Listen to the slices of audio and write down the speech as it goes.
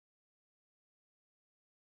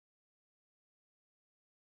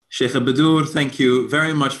Sheikha Bodour, thank you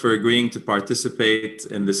very much for agreeing to participate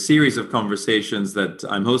in the series of conversations that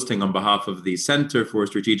I'm hosting on behalf of the Center for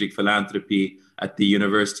Strategic Philanthropy at the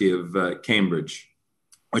University of Cambridge,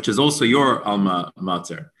 which is also your alma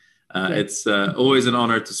mater. Yes. It's always an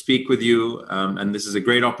honor to speak with you, and this is a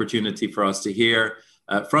great opportunity for us to hear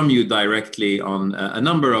from you directly on a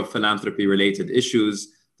number of philanthropy-related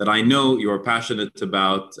issues that I know you're passionate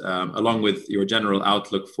about, along with your general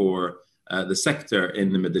outlook for the sector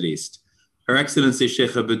in the Middle East. Her Excellency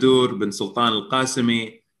Sheikha Bodour bint Sultan Al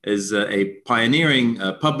Qasimi is a pioneering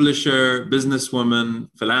publisher, businesswoman,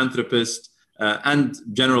 philanthropist, and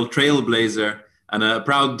general trailblazer, and a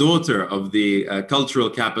proud daughter of the cultural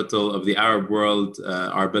capital of the Arab world,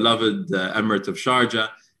 our beloved Emirate of Sharjah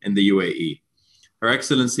in the UAE. Her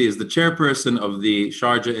Excellency is the chairperson of the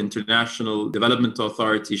Sharjah International Development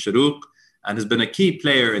Authority, Shurooq, and has been a key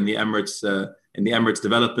player in the Emirates'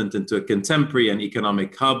 development into a contemporary and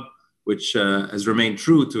economic hub, which has remained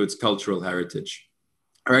true to its cultural heritage.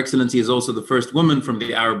 Her Excellency is also the first woman from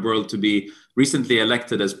the Arab world to be recently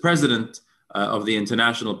elected as president of the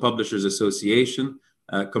International Publishers Association,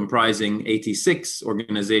 comprising 86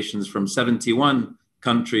 organizations from 71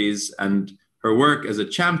 countries, and her work as a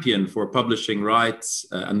champion for publishing rights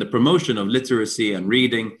and the promotion of literacy and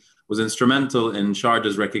reading was instrumental in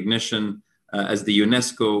Sharjah's recognition as the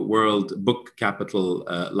UNESCO World Book Capital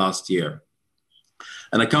last year.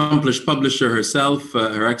 An accomplished publisher herself,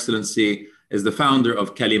 Her Excellency is the founder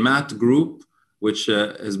of Kalimat Group, which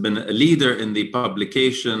has been a leader in the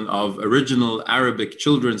publication of original Arabic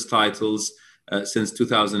children's titles since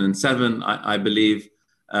 2007, I believe,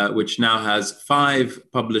 which now has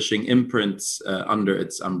 5 publishing imprints under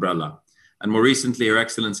its umbrella. And more recently, Her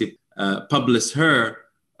Excellency Publish Her,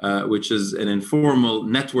 which is an informal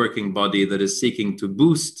networking body that is seeking to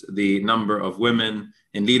boost the number of women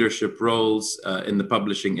in leadership roles in the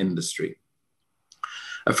publishing industry.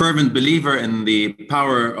 A fervent believer in the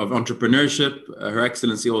power of entrepreneurship, Her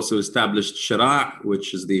Excellency also established Shara',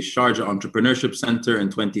 which is the Sharjah Entrepreneurship Center in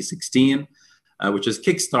 2016, which has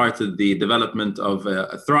kickstarted the development of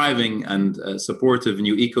a thriving and supportive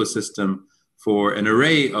new ecosystem for an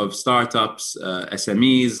array of startups,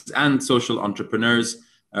 SMEs, and social entrepreneurs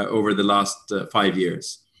over the last 5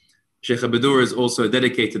 years. Sheikha Bodour is also a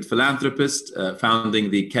dedicated philanthropist,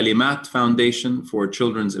 founding the Kalimat Foundation for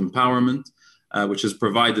Children's Empowerment, which has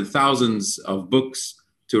provided thousands of books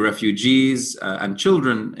to refugees and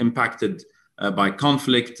children impacted by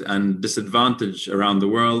conflict and disadvantage around the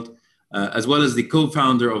world, as well as the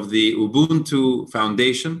co-founder of the Ubuntu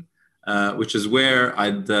Foundation, which is where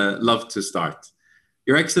I'd love to start.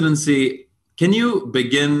 Your Excellency, can you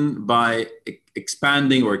begin by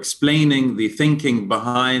expanding or explaining the thinking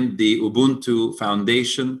behind the Ubuntu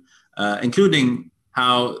Foundation, including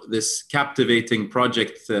how this captivating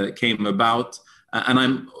project came about? And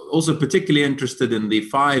I'm also particularly interested in the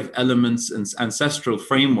 5 elements and ancestral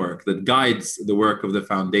framework that guides the work of the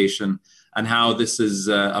foundation and how this is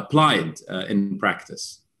applied in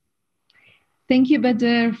practice. Thank you,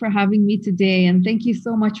 Badr, for having me today. And thank you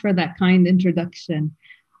so much for that kind introduction.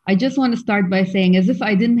 I just want to start by saying, as if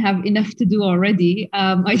I didn't have enough to do already,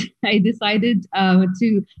 I decided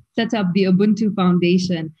to set up the Ubuntu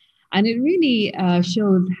Foundation. And it really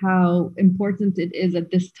shows how important it is at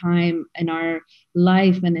this time in our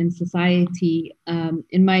life and in society.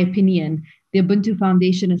 In my opinion, the Ubuntu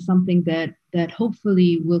Foundation is something that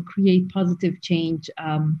hopefully will create positive change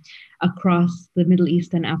across the Middle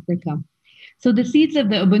East and Africa. So the seeds of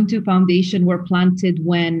the Ubuntu Foundation were planted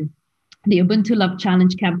when the Ubuntu Love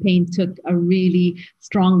Challenge campaign took a really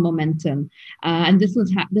strong momentum. And this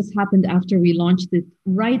happened after we launched it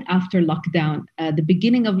right after lockdown, the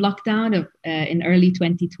beginning of lockdown in early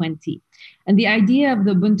 2020. And the idea of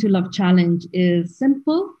the Ubuntu Love Challenge is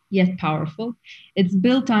simple, yet powerful. It's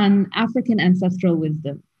built on African ancestral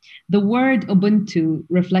wisdom. The word Ubuntu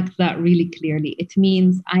reflects that really clearly. It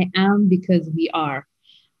means I am because we are.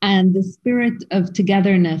 And the spirit of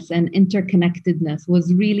togetherness and interconnectedness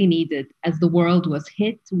was really needed as the world was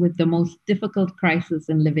hit with the most difficult crisis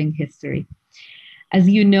in living history. As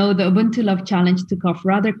you know, the Ubuntu Love Challenge took off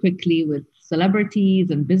rather quickly, with celebrities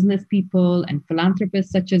and business people and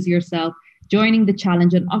philanthropists such as yourself joining the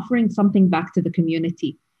challenge and offering something back to the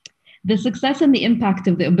community. The success and the impact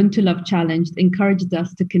of the Ubuntu Love Challenge encouraged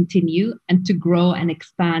us to continue and to grow and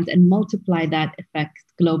expand and multiply that effect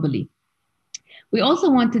globally. We also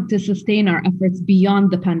wanted to sustain our efforts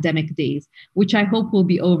beyond the pandemic days, which I hope will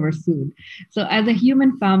be over soon. So as a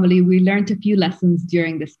human family, we learned a few lessons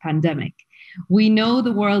during this pandemic. We know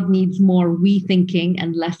the world needs more we thinking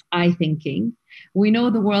and less I thinking. We know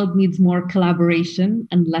the world needs more collaboration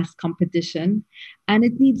and less competition, and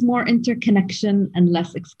it needs more interconnection and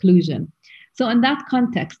less exclusion. So, in that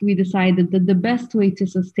context, we decided that the best way to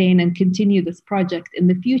sustain and continue this project in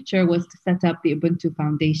the future was to set up the Ubuntu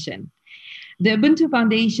Foundation. The Ubuntu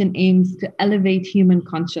Foundation aims to elevate human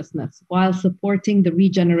consciousness while supporting the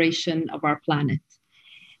regeneration of our planet.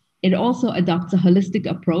 It also adopts a holistic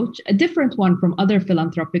approach, a different one from other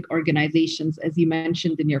philanthropic organizations, as you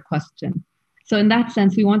mentioned in your question. So, in that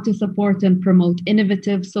sense, we want to support and promote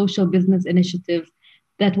innovative social business initiatives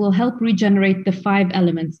that will help regenerate the 5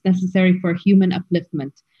 elements necessary for human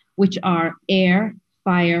upliftment, which are air,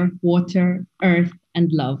 fire, water, earth,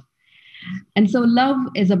 and love. And so love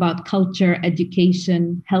is about culture,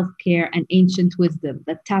 education, healthcare, and ancient wisdom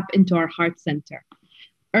that tap into our heart center.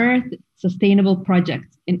 Earth, sustainable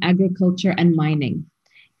projects in agriculture and mining.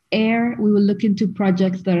 Air, we will look into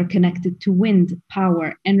projects that are connected to wind,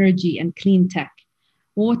 power, energy, and clean tech.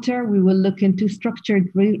 Water, we will look into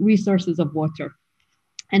structured resources of water.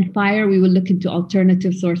 And fire, we will look into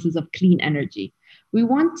alternative sources of clean energy. We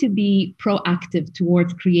want to be proactive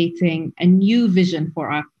towards creating a new vision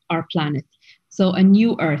for our planet. So a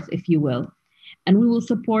new Earth, if you will. And we will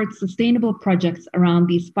support sustainable projects around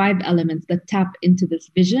these 5 elements that tap into this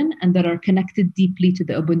vision and that are connected deeply to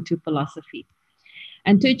the Ubuntu philosophy.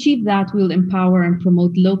 And to achieve that, we'll empower and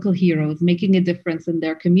promote local heroes, making a difference in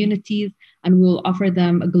their communities, and we'll offer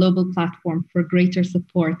them a global platform for greater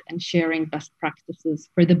support and sharing best practices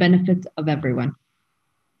for the benefit of everyone.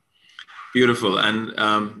 Beautiful. And,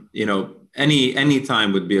 any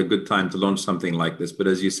time would be a good time to launch something like this. But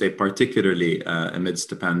as you say, particularly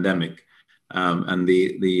amidst a pandemic, and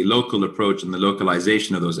the local approach and the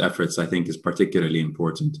localization of those efforts, I think, is particularly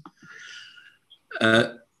important.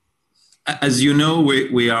 As you know,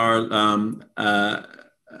 we are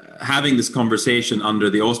having this conversation under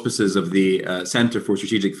the auspices of the Center for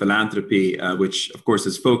Strategic Philanthropy, which, of course,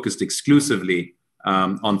 is focused exclusively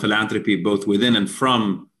on philanthropy, both within and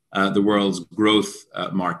from the world's growth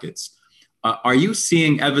markets. Are you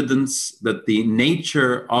seeing evidence that the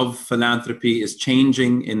nature of philanthropy is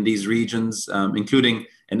changing in these regions, including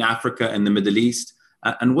in Africa and the Middle East?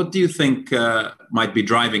 And what do you think might be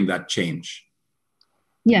driving that change?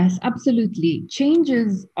 Yes, absolutely.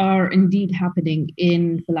 Changes are indeed happening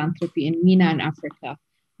in philanthropy in MENA and Africa.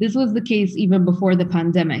 This was the case even before the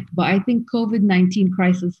pandemic, but I think COVID-19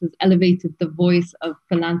 crisis has elevated the voice of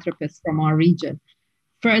philanthropists from our region.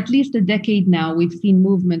 For at least a decade now, we've seen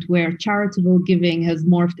movement where charitable giving has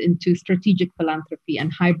morphed into strategic philanthropy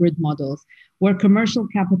and hybrid models, where commercial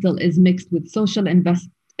capital is mixed with social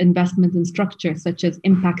investment in structures such as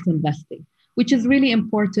impact investing, which is really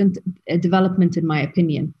important development in my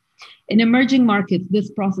opinion. In emerging markets,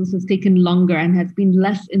 this process has taken longer and has been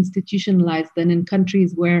less institutionalized than in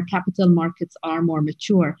countries where capital markets are more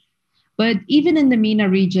mature. But even in the MENA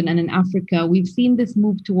region and in Africa, we've seen this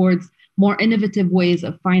move towards more innovative ways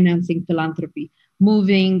of financing philanthropy,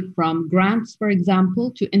 moving from grants, for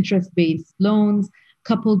example, to interest-based loans,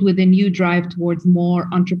 coupled with a new drive towards more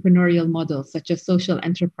entrepreneurial models, such as social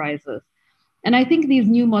enterprises. And I think these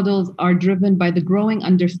new models are driven by the growing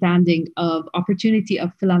understanding of opportunity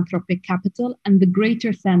of philanthropic capital and the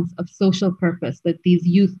greater sense of social purpose that these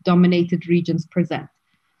youth-dominated regions present.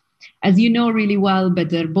 As you know really well,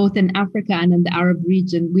 Badr, both in Africa and in the Arab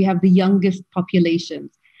region, we have the youngest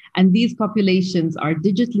populations. And these populations are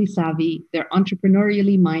digitally savvy, they're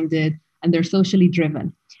entrepreneurially minded, and they're socially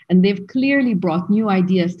driven. And they've clearly brought new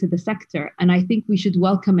ideas to the sector, and I think we should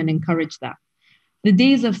welcome and encourage that. The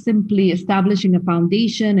days of simply establishing a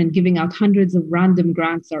foundation and giving out hundreds of random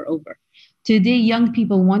grants are over. Today, young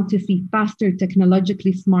people want to see faster,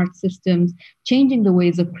 technologically smart systems, changing the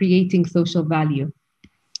ways of creating social value.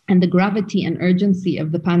 And the gravity and urgency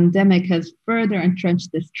of the pandemic has further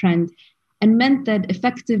entrenched this trend and meant that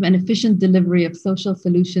effective and efficient delivery of social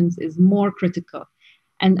solutions is more critical.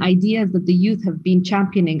 And ideas that the youth have been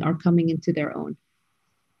championing are coming into their own.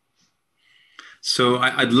 So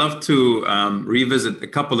I'd love to revisit a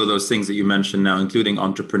couple of those things that you mentioned now, including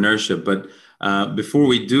entrepreneurship. But before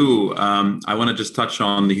we do, I want to just touch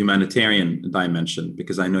on the humanitarian dimension,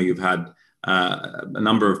 because I know you've had a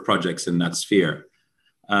number of projects in that sphere.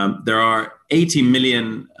 There are 80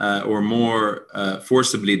 million or more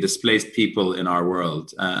forcibly displaced people in our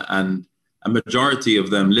world, and a majority of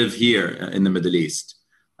them live here in the Middle East.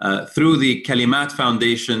 Through the Kalimat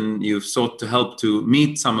Foundation, you've sought to help to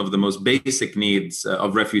meet some of the most basic needs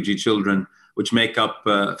of refugee children, which make up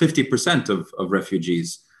 50% of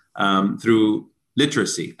refugees, through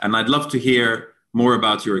literacy. And I'd love to hear more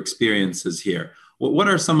about your experiences here. what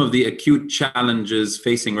are some of the acute challenges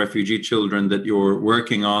facing refugee children that you're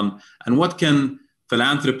working on? And what can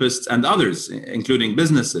philanthropists and others, including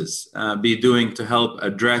businesses, be doing to help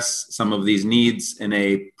address some of these needs in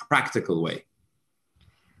a practical way?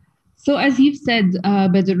 So as you've said,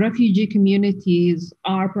 the refugee communities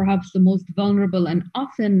are perhaps the most vulnerable and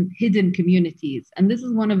often hidden communities. And this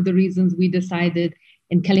is one of the reasons we decided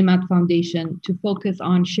in Kalimat Foundation to focus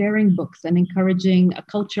on sharing books and encouraging a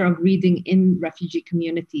culture of reading in refugee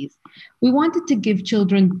communities. We wanted to give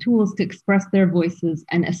children tools to express their voices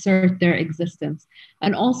and assert their existence,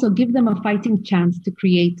 and also give them a fighting chance to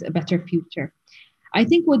create a better future. I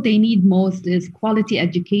think what they need most is quality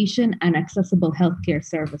education and accessible healthcare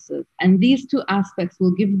services. And these two aspects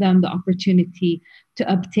will give them the opportunity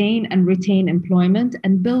to obtain and retain employment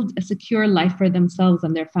and build a secure life for themselves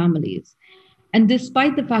and their families. And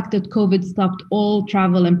despite the fact that COVID stopped all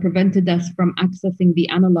travel and prevented us from accessing the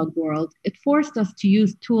analog world, it forced us to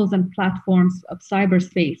use tools and platforms of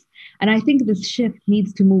cyberspace. And I think this shift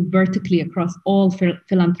needs to move vertically across all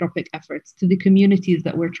philanthropic efforts to the communities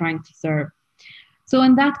that we're trying to serve. So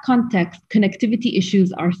in that context, connectivity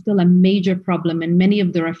issues are still a major problem in many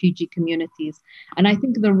of the refugee communities. And I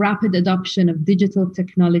think the rapid adoption of digital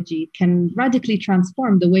technology can radically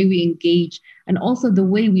transform the way we engage and also the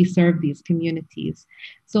way we serve these communities.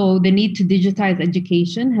 So the need to digitize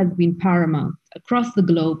education has been paramount across the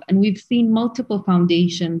globe. And we've seen multiple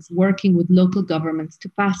foundations working with local governments to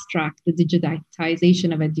fast track the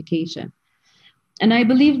digitization of education. And I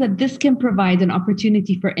believe that this can provide an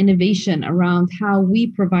opportunity for innovation around how we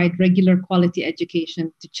provide regular quality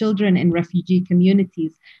education to children in refugee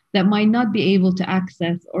communities that might not be able to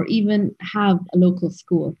access or even have a local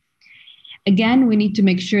school. Again, we need to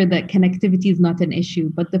make sure that connectivity is not an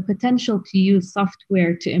issue, but the potential to use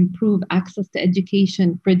software to improve access to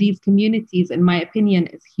education for these communities, in my opinion,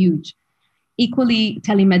 is huge. Equally,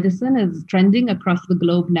 telemedicine is trending across the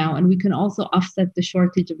globe now, and we can also offset the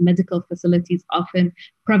shortage of medical facilities often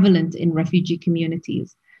prevalent in refugee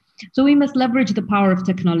communities. So we must leverage the power of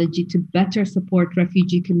technology to better support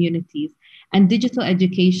refugee communities. And digital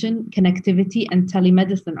education, connectivity, and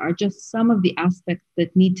telemedicine are just some of the aspects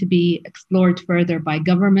that need to be explored further by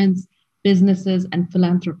governments, businesses, and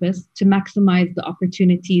philanthropists to maximize the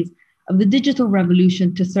opportunities of the digital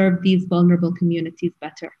revolution to serve these vulnerable communities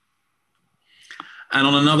better. And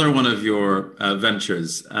on another one of your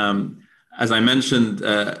ventures, as I mentioned,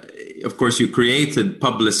 of course, you created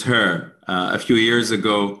Publish Her a few years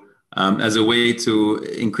ago as a way to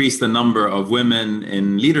increase the number of women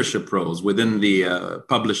in leadership roles within the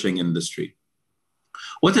publishing industry.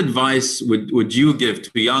 What advice would you give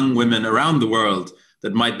to young women around the world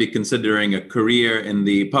that might be considering a career in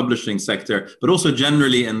the publishing sector, but also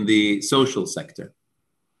generally in the social sector?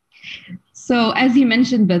 So as you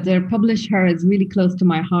mentioned, Badr, Publish Her is really close to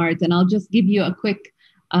my heart. And I'll just give you a quick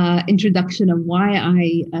introduction of why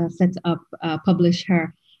I set up Publish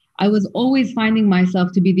Her. I was always finding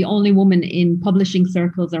myself to be the only woman in publishing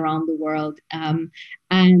circles around the world.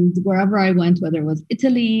 And wherever I went, whether it was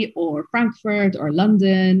Italy or Frankfurt or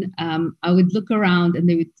London, I would look around and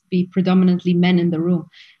there would be predominantly men in the room.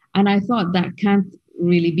 And I thought that can't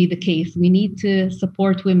really be the case. We need to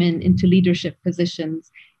support women into leadership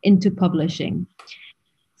positions, into publishing.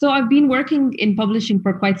 So I've been working in publishing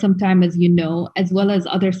for quite some time, as you know, as well as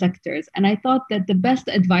other sectors. And I thought that the best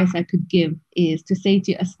advice I could give is to say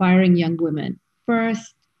to aspiring young women,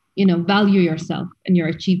 first, value yourself and your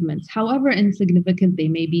achievements, however insignificant they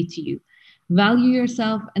may be to you. Value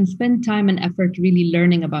yourself and spend time and effort really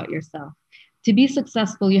learning about yourself. To be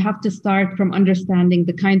successful, you have to start from understanding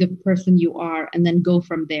the kind of person you are and then go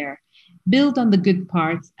from there. Build on the good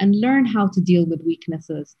parts and learn how to deal with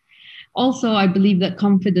weaknesses. Also, I believe that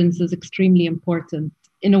confidence is extremely important.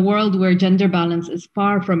 In a world where gender balance is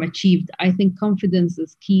far from achieved, I think confidence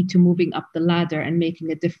is key to moving up the ladder and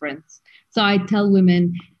making a difference. So I tell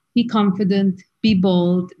women, be confident, be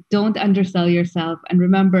bold, don't undersell yourself, and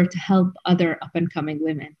remember to help other up-and-coming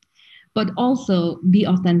women. But also be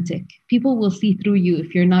authentic. People will see through you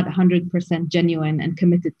if you're not 100% genuine and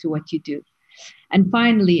committed to what you do. And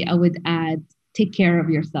finally, I would add, take care of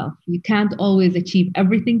yourself. You can't always achieve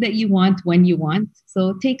everything that you want when you want.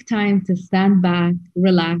 So take time to stand back,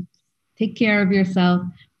 relax, take care of yourself,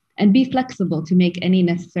 and be flexible to make any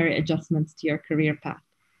necessary adjustments to your career path.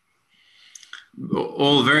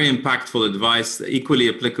 All very impactful advice, equally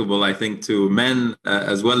applicable, I think, to men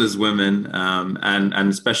as well as women, and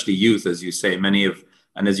especially youth, as you say.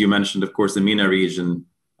 And as you mentioned, of course, the MENA region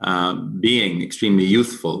being extremely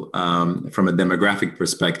youthful from a demographic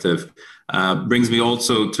perspective, brings me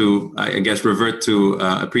also to, I guess, revert to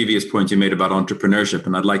a previous point you made about entrepreneurship.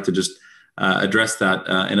 And I'd like to just address that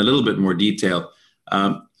in a little bit more detail.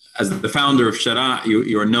 As the founder of Shara,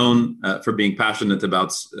 you are known for being passionate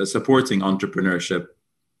about supporting entrepreneurship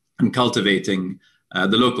and cultivating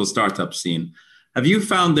the local startup scene. Have you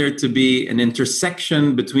found there to be an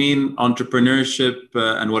intersection between entrepreneurship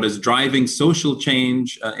and what is driving social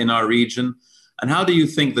change in our region? And how do you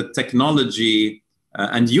think that technology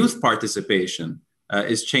and youth participation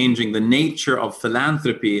is changing the nature of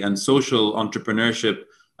philanthropy and social entrepreneurship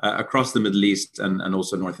across the Middle East and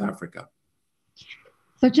also North Africa?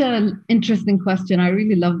 Such an interesting question. I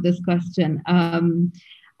really love this question.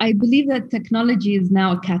 I believe that technology is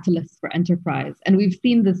now a catalyst for enterprise, and we've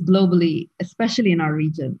seen this globally, especially in our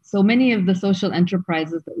region. So many of the social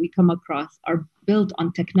enterprises that we come across are built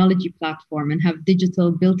on technology platform and have digital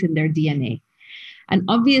built in their DNA. And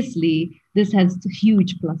obviously, this has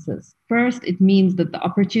huge pluses. First, it means that the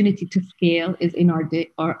opportunity to scale is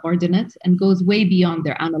inordinate and goes way beyond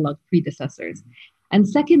their analog predecessors. And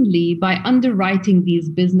secondly, by underwriting these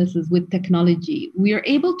businesses with technology, we are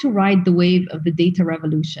able to ride the wave of the data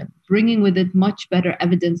revolution, bringing with it much better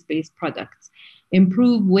evidence-based products,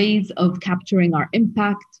 improve ways of capturing our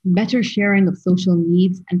impact, better sharing of social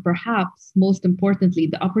needs, and perhaps most importantly,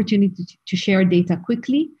 the opportunity to share data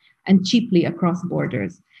quickly and cheaply across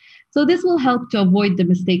borders. So this will help to avoid the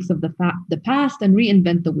mistakes of the past and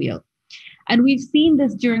reinvent the wheel. And we've seen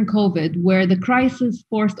this during COVID, where the crisis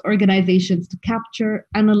forced organizations to capture,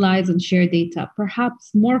 analyze, and share data,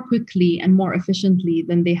 perhaps more quickly and more efficiently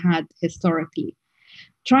than they had historically.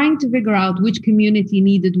 Trying to figure out which community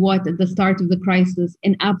needed what at the start of the crisis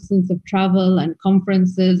in absence of travel and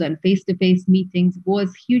conferences and face-to-face meetings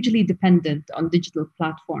was hugely dependent on digital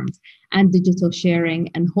platforms and digital sharing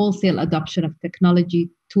and wholesale adoption of technology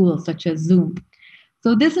tools such as Zoom.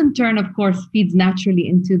 So this in turn, of course, feeds naturally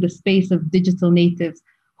into the space of digital natives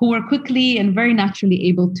who were quickly and very naturally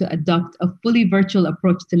able to adopt a fully virtual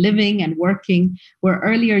approach to living and working where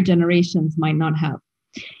earlier generations might not have.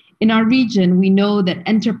 In our region, we know that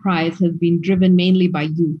enterprise has been driven mainly by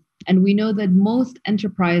youth. And we know that most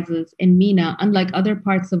enterprises in MENA, unlike other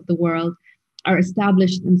parts of the world, are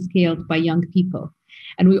established and scaled by young people.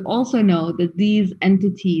 And we also know that these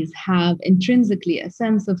entities have intrinsically a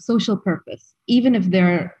sense of social purpose, even if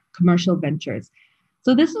they're commercial ventures.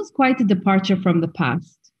 So this was quite a departure from the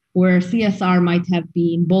past, where CSR might have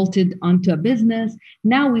been bolted onto a business.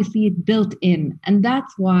 Now we see it built in. And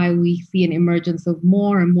that's why we see an emergence of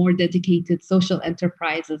more and more dedicated social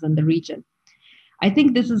enterprises in the region. I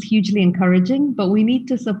think this is hugely encouraging, but we need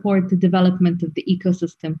to support the development of the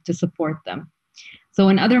ecosystem to support them. So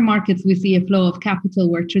in other markets, we see a flow of capital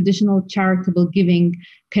where traditional charitable giving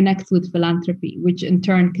connects with philanthropy, which in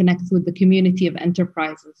turn connects with the community of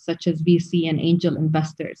enterprises such as VC and angel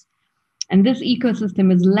investors. And this ecosystem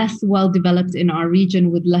is less well developed in our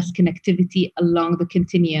region with less connectivity along the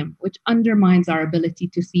continuum, which undermines our ability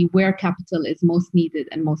to see where capital is most needed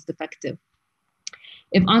and most effective.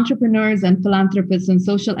 If entrepreneurs and philanthropists and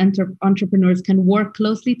social entrepreneurs can work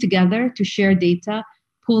closely together to share data,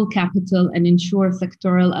 pool capital, and ensure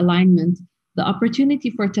sectoral alignment, the opportunity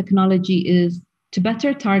for technology is to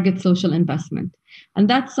better target social investment. And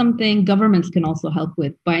that's something governments can also help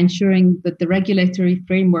with by ensuring that the regulatory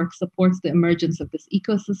framework supports the emergence of this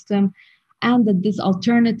ecosystem and that this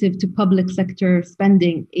alternative to public sector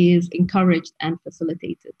spending is encouraged and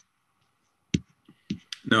facilitated.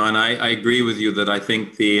 No, and I agree with you that I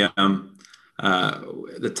think the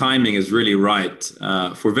timing is really right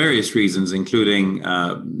for various reasons, including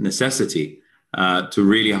necessity to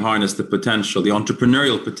really harness the potential, the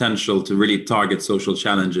entrepreneurial potential to really target social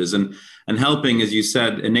challenges and helping, as you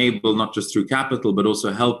said, enable not just through capital, but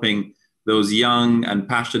also helping those young and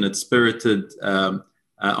passionate, spirited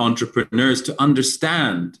entrepreneurs to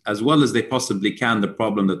understand as well as they possibly can the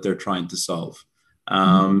problem that they're trying to solve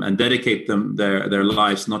and dedicate them their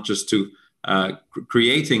lives not just to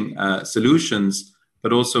creating solutions,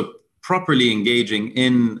 but also properly engaging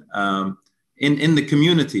in the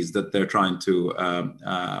communities that they're trying to,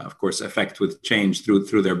 of course, affect with change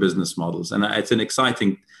through their business models. And it's an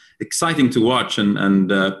exciting to watch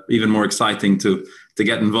and even more exciting to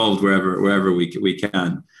get involved wherever we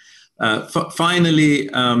can. Finally,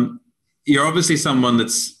 you're obviously someone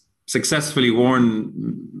that's successfully worn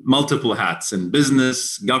multiple hats in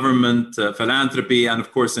business, government, philanthropy, and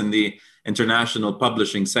of course in the international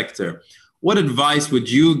publishing sector. What advice would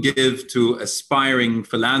you give to aspiring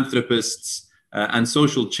philanthropists and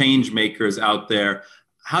social change makers out there?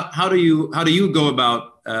 How do you go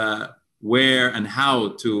about where and how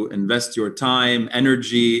to invest your time,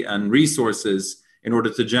 energy, and resources in order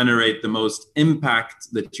to generate the most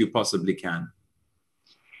impact that you possibly can?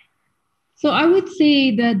 So I would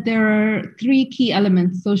say that there are three key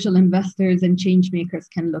elements social investors and change makers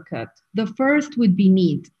can look at. The first would be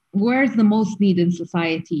need. Where's the most need in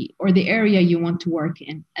society or the area you want to work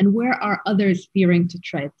in? And where are others fearing to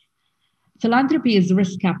tread? Philanthropy is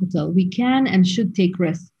risk capital. We can and should take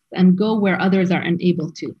risks and go where others are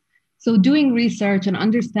unable to. So doing research and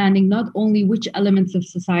understanding not only which elements of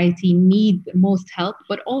society need the most help,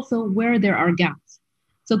 but also where there are gaps.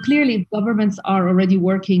 So clearly, governments are already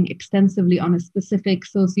working extensively on a specific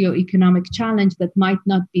socioeconomic challenge that might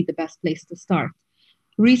not be the best place to start.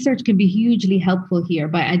 Research can be hugely helpful here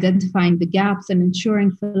by identifying the gaps and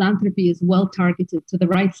ensuring philanthropy is well targeted to the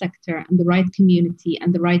right sector and the right community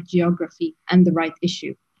and the right geography and the right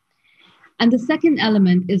issue. And the second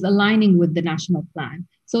element is aligning with the national plan.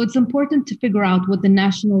 So it's important to figure out what the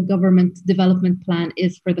national government development plan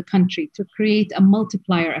is for the country to create a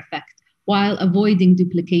multiplier effect while avoiding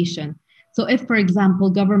duplication. So if, for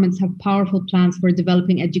example, governments have powerful plans for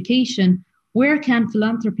developing education, where can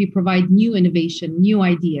philanthropy provide new innovation, new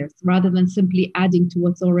ideas, rather than simply adding to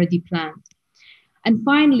what's already planned? And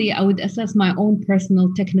finally, I would assess my own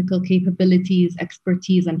personal technical capabilities,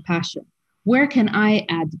 expertise, and passion. Where can I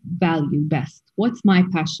add value best? What's my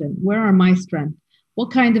passion? Where are my strengths? What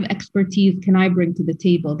kind of expertise can I bring to the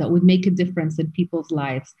table that would make a difference in people's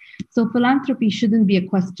lives? So philanthropy shouldn't be a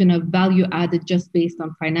question of value added just based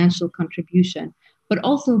on financial contribution, but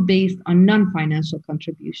also based on non-financial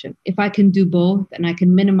contribution. If I can do both and I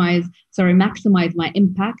can maximize my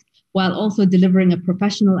impact while also delivering a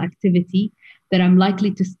professional activity that I'm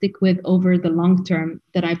likely to stick with over the long term,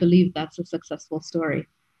 then I believe that's a successful story.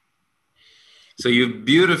 So you've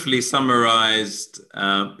beautifully summarized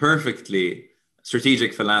perfectly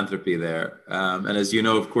strategic philanthropy there. And as you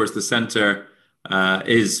know, of course, the center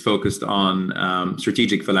is focused on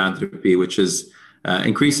strategic philanthropy, which is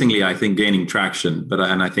increasingly, I think, gaining traction.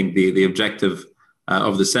 And I think the objective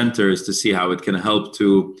of the center is to see how it can help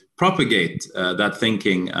to propagate that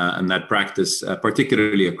thinking and that practice,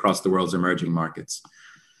 particularly across the world's emerging markets.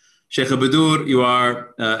 Sheikha Bodour, you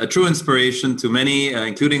are a true inspiration to many,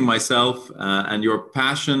 including myself, and your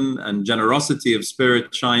passion and generosity of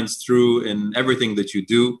spirit shines through in everything that you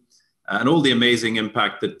do and all the amazing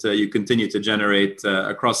impact that you continue to generate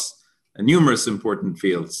across numerous important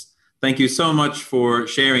fields. Thank you so much for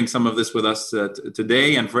sharing some of this with us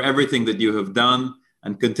today and for everything that you have done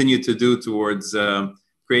and continue to do towards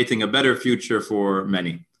creating a better future for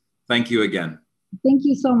many. Thank you again. Thank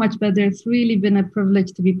you so much, Badr. It's really been a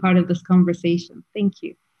privilege to be part of this conversation. Thank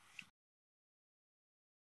you.